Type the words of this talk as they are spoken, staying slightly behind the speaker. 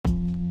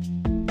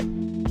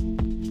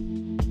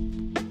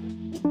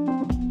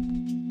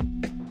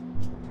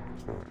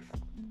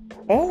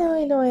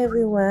Hello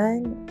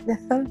everyone.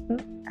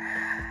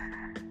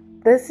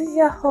 This is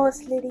your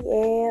host, Lady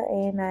Air,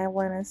 and I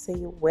want to say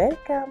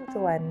welcome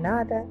to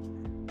another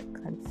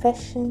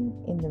confession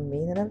in the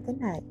middle of the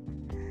night.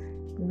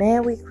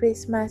 Merry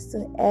Christmas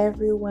to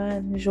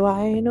everyone.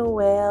 Joyeux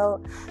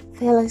Noel.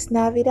 Feliz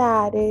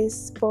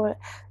Navidades.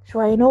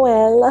 Joyeux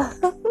Noel.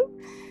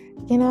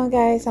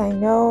 Guys, I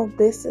know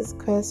this is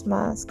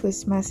Christmas.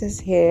 Christmas is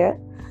here.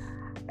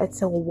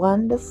 It's a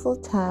wonderful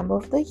time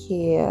of the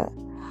year.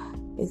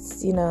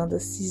 It's, the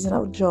season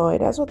of joy.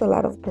 That's what a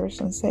lot of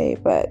persons say.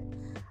 But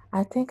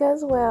I think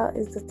as well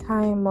it's the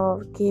time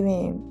of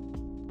giving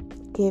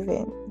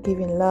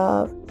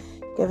love,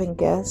 giving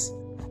gifts,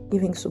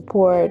 giving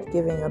support,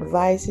 giving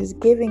advices,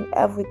 giving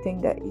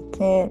everything that you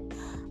can.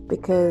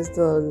 Because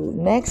the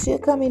next year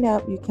coming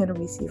up, you can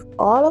receive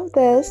all of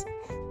this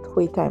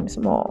 3 times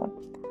more.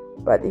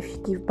 But if you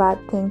give bad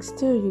things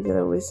too, you're going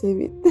to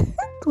receive it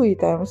 3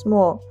 times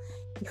more.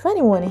 If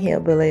anyone here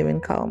believes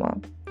in karma.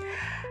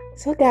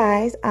 So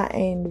guys, I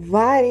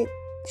invite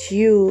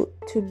you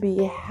to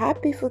be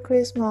happy for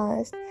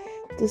Christmas,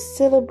 to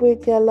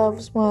celebrate your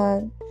loved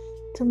one,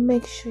 to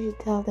make sure you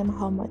tell them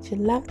how much you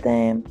love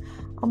them,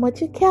 how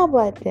much you care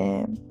about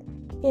them.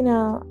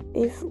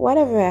 If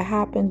whatever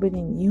happened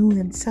between you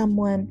and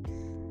someone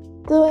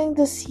during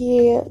this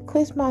year,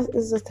 Christmas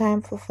is a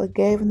time for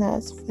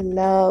forgiveness, for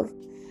love,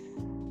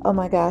 oh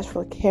my gosh,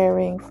 for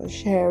caring, for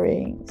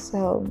sharing.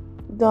 So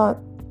don't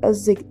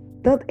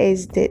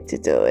hesitate to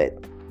do it.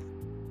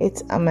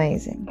 It's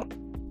amazing.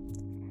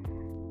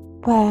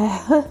 But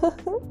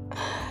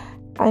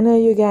I know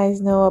you guys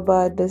know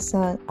about the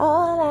song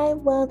All I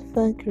Want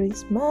for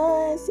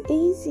Christmas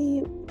is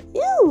You.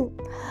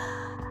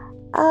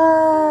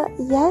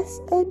 Yes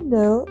and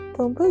no.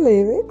 Don't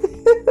believe it.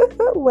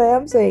 Well,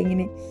 I'm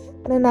saying it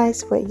in a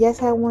nice way.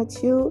 Yes, I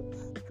want you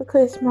for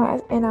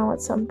Christmas, and I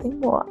want something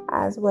more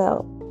as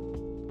well.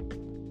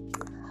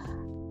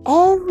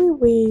 Every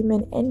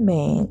woman and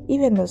man,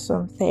 even though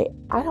some say,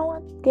 I don't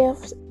want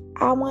gifts,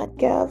 I want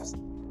gifts,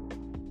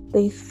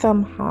 they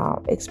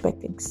somehow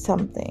expecting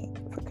something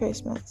for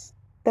Christmas.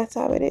 That's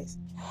how it is.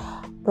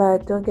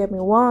 But don't get me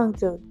wrong,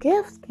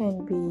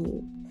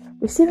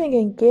 receiving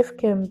a gift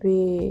can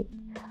be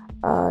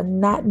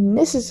not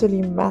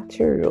necessarily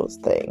materials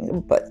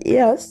thing, but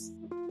yes,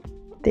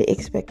 they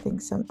expecting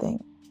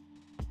something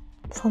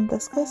from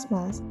this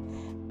Christmas.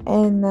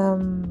 And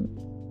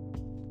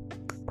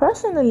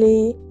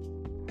personally,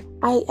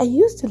 I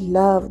used to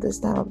love this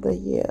time of the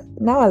year.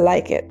 Now I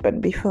like it,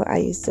 but before I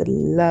used to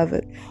love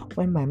it.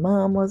 When my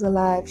mom was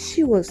alive,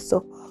 she was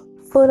so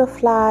full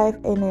of life,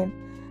 and then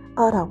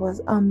that was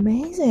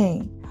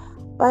amazing.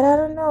 But I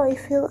don't know. I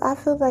feel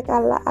like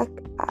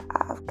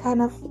I've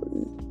kind of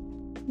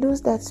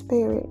lose that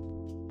spirit.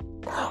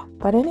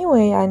 But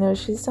anyway, I know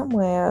she's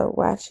somewhere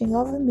watching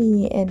over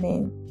me, and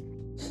then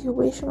she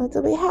wished me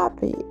to be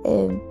happy.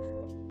 And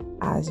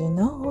as you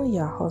know,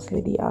 your host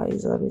Lady R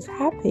is always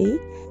happy,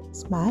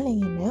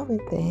 smiling and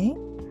everything.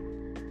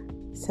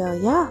 So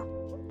yeah,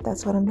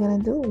 that's what I'm gonna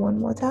do one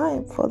more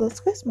time for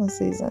this Christmas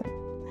season.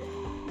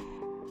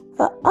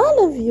 For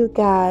all of you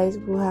guys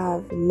who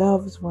have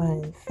loved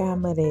ones,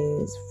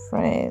 families,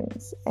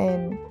 friends,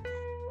 and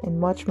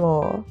much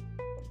more,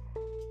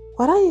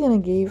 what are you gonna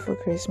give for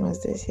Christmas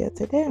this year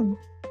to them?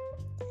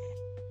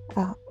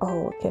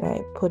 Can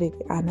I put it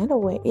another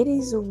way? It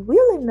is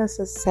really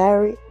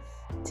necessary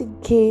to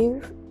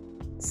give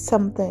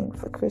something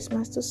for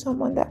Christmas to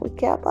someone that we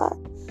care about,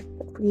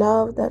 that we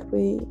love, that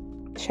we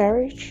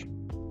cherish.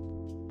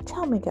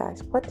 Tell me,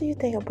 guys, what do you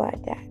think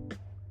about that?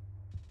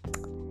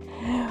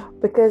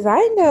 Because I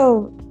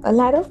know a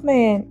lot of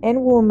men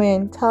and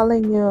women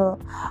telling you,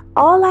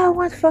 all I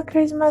want for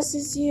Christmas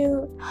is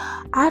you.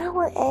 I don't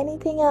want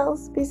anything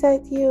else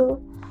besides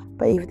you.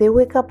 But if they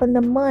wake up in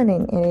the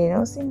morning and they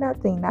don't see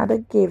nothing, not a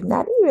gift,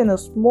 not even a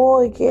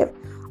small gift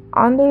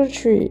under the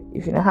tree,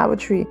 if you don't have a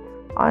tree,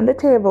 on the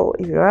table,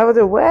 if you don't have a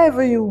tree,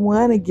 wherever you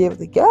want to give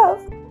the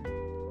gift,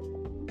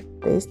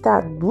 they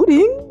start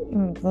booting.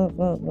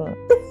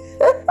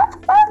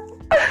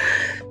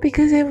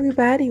 Because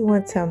everybody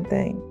wants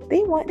something.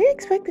 They're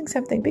expecting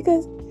something,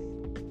 because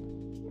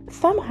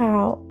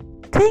somehow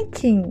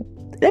thinking,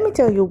 let me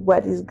tell you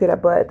what is good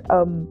about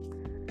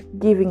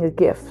giving a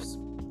gift.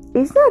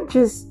 It's not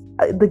just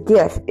the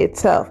gift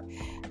itself.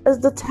 It's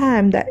the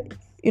time that,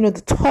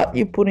 the thought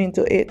you put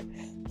into it,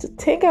 to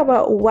think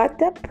about what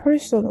that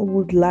person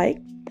would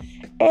like,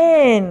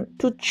 and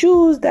to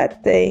choose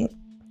that thing.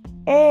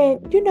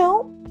 And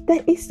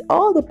that is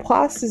all the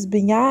process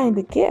behind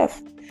the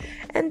gift.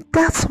 And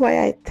that's why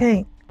I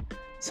think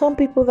some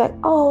people that,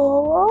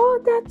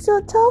 that's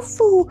so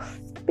thoughtful,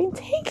 been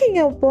thinking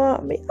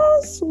about me,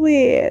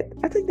 sweet.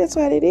 I think that's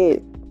what it is.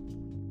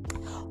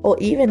 Or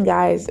even,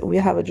 guys, we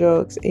have a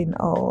jokes in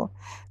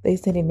they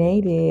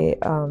serenade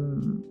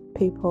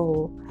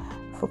people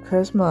for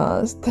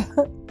Christmas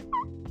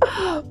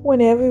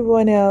when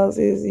everyone else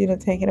is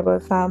thinking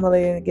about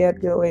family and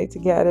get away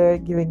together,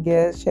 giving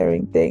gifts,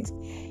 sharing things.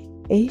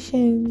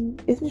 Asian,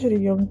 especially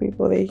young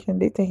people, Asian,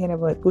 they thinking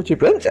about Gucci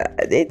plancha.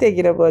 They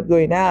thinking about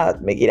going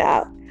out, make it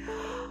out.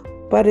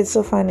 But it's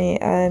so funny,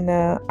 and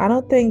I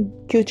don't think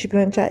Gucci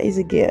plancha is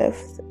a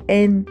gift,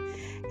 and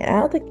I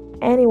don't think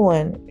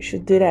anyone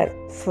should do that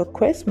for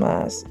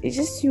Christmas. It's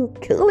just you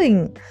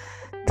killing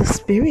the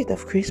spirit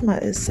of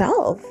Christmas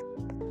itself.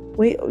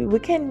 We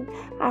can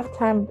have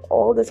time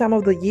all the time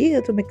of the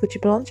year to make Gucci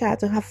plancha,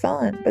 to have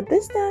fun, but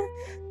this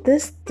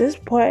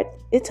part,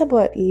 it's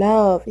about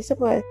love. It's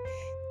about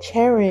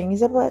sharing.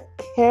 It's about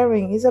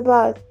caring. It's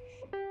about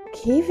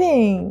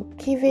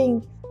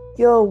giving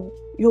your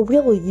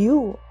real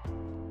you,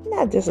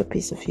 not just a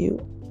piece of you.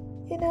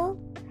 You know,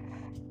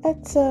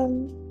 it's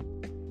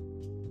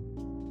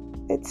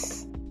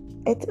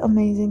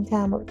amazing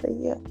time of the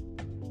year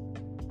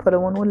for the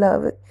one who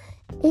love it,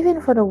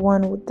 even for the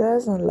one who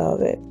doesn't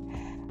love it.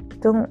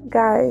 Don't,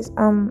 guys.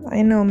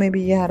 I know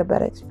maybe you had a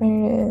bad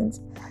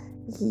experience.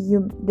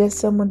 There's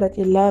someone that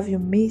you love, you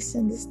miss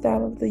in this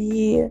time of the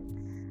year.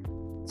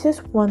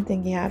 Just one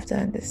thing you have to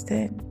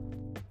understand: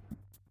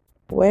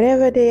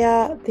 wherever they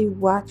are, they're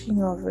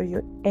watching over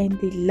you and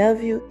they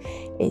love you.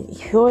 And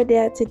if you're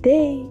there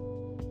today,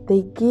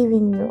 they're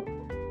giving you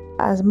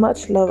as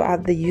much love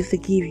as they used to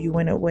give you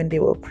when they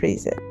were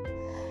present.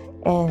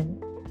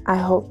 And I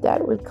hope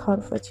that will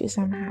comfort you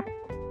somehow.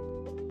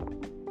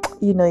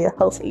 You know your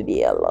host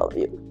lady, I love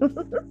you.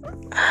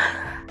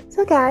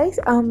 So guys,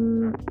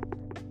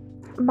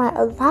 my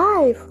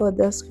advice for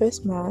this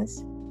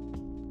Christmas: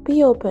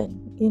 be open.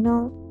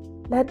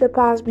 Let the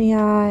past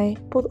behind.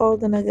 Put all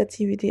the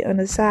negativity on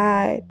the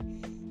side.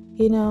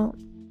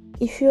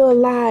 If you're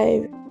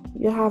alive,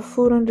 you have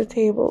food on the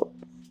table.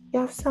 You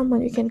have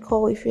someone you can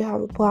call if you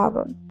have a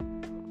problem.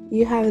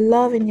 You have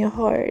love in your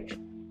heart.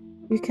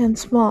 You can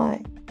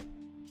smile.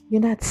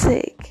 You're not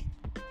sick.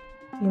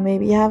 You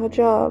maybe have a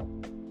job.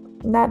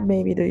 Not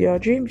maybe your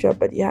dream job,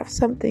 but you have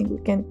something who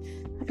can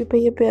help you pay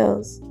your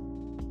bills.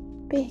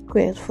 Be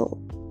grateful.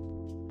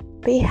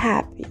 Be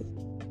happy.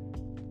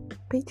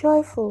 Be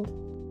joyful.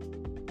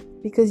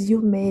 Because you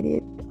made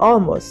it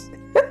almost.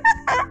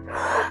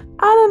 I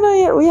don't know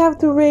yet. We have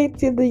to wait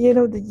till the end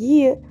of the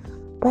year.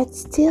 But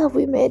still,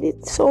 we made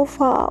it so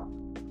far.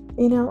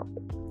 We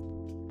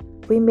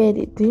made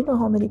it. Do you know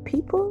how many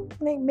people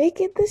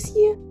make it this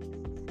year?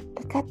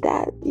 Look at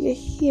that. You're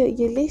here.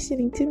 You're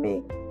listening to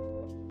me.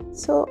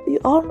 So you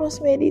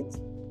almost made it.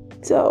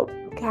 So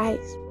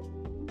guys,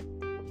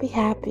 be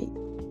happy.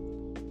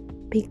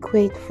 Be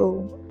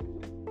grateful.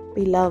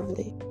 Be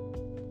lovely.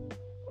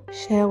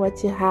 Share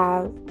what you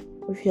have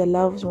with your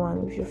loved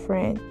one, with your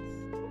friend,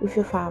 with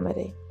your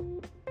family.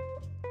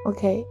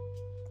 Okay?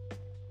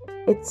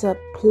 It's a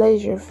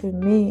pleasure for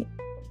me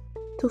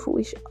to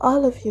wish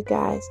all of you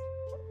guys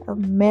a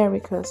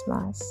Merry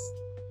Christmas.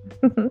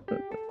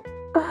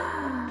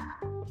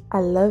 I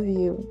love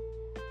you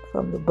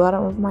from the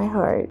bottom of my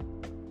heart.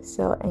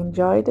 So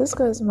enjoy this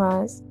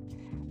Christmas.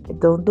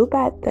 Don't do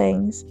bad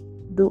things.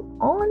 Do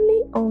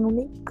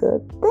only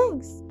good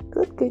things.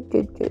 Good.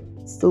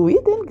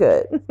 Sweet and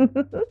good.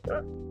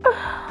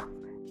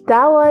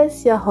 That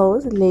was your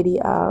host, Lady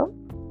R.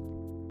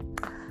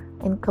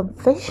 And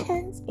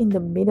Confessions in the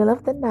Middle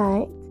of the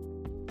Night.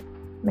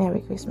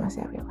 Merry Christmas,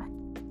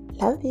 everyone.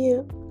 Love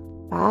you.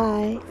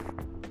 Bye.